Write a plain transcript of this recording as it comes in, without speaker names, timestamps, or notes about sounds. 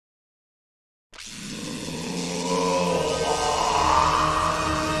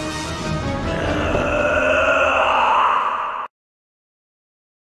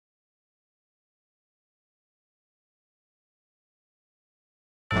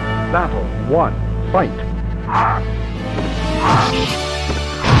Battle 1. Fight.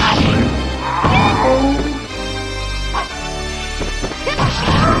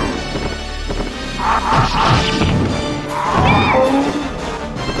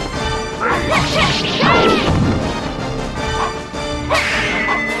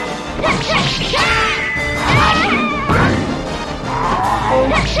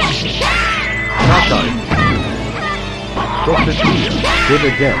 Knockout. Sophitia stood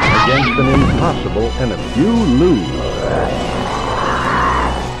again against an impossible enemy. You lose.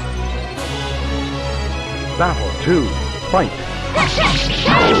 Battle 2. Fight.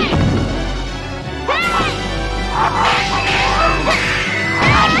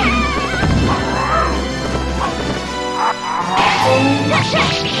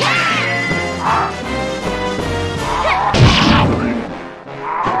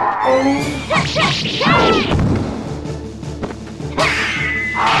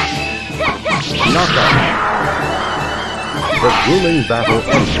 Knockout. The grueling battle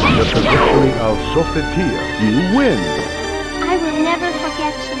ends with the victory of Sophitia. You win. I will never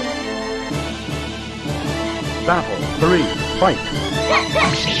forget you. Battle 3. Fight.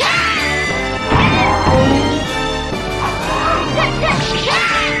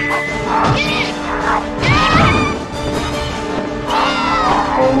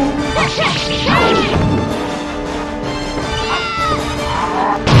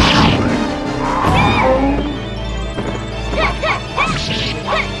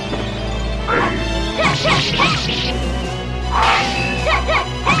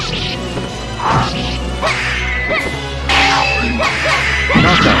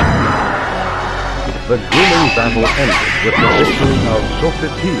 Knockout. The grueling battle ended with the victory of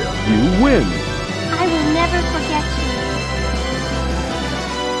Sophitia. You win. I will never forget you.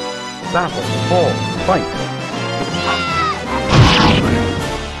 Battle 4. Fight.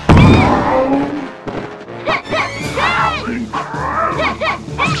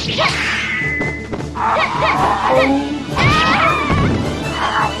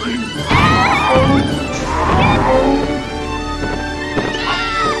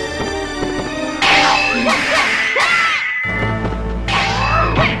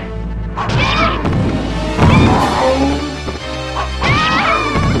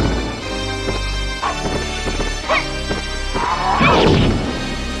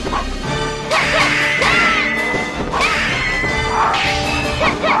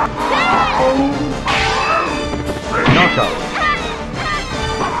 Knockout.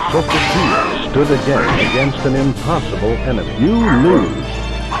 Sophitia stood again against an impossible enemy. You lose.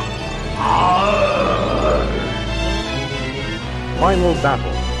 Final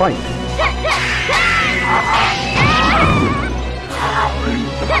battle. Fight.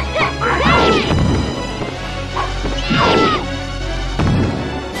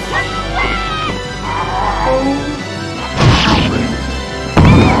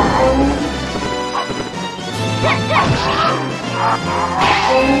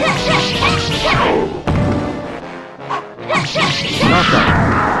 Knockout.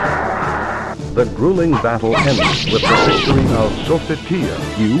 The grueling battle ends with the victory of Sophitia.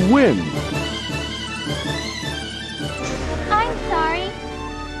 You win. I'm sorry.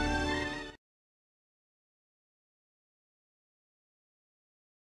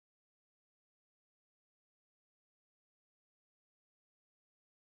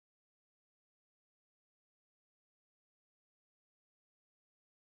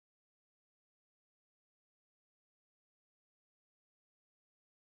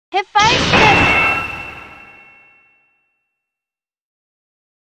 Hephaestus!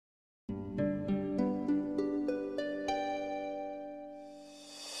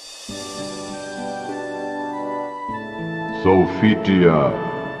 Sophitia,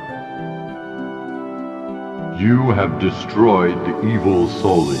 you have destroyed the evil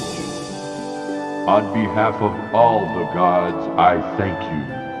Souledge. On behalf of all the gods, I thank you.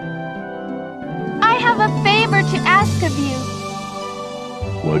 I have a favor to ask of you.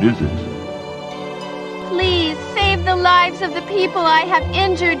 What is it? Please save the lives of the people I have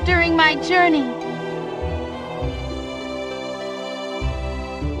injured during my journey.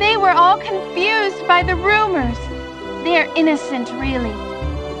 They were all confused by the rumors. They're innocent, really.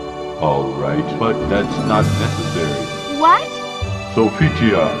 All right, but that's not necessary. What?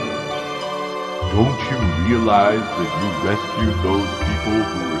 Sophitia, don't you realize that you rescued those people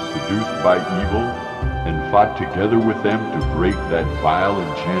who were seduced by evil and fought together with them to break that vile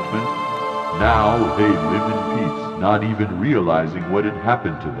enchantment? Now they live in peace, not even realizing what had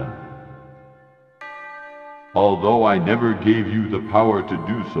happened to them. Although I never gave you the power to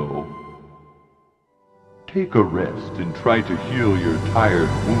do so, take a rest and try to heal your tired,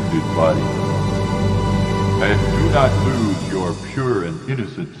 wounded body. And do not lose your pure and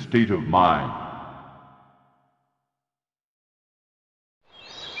innocent state of mind.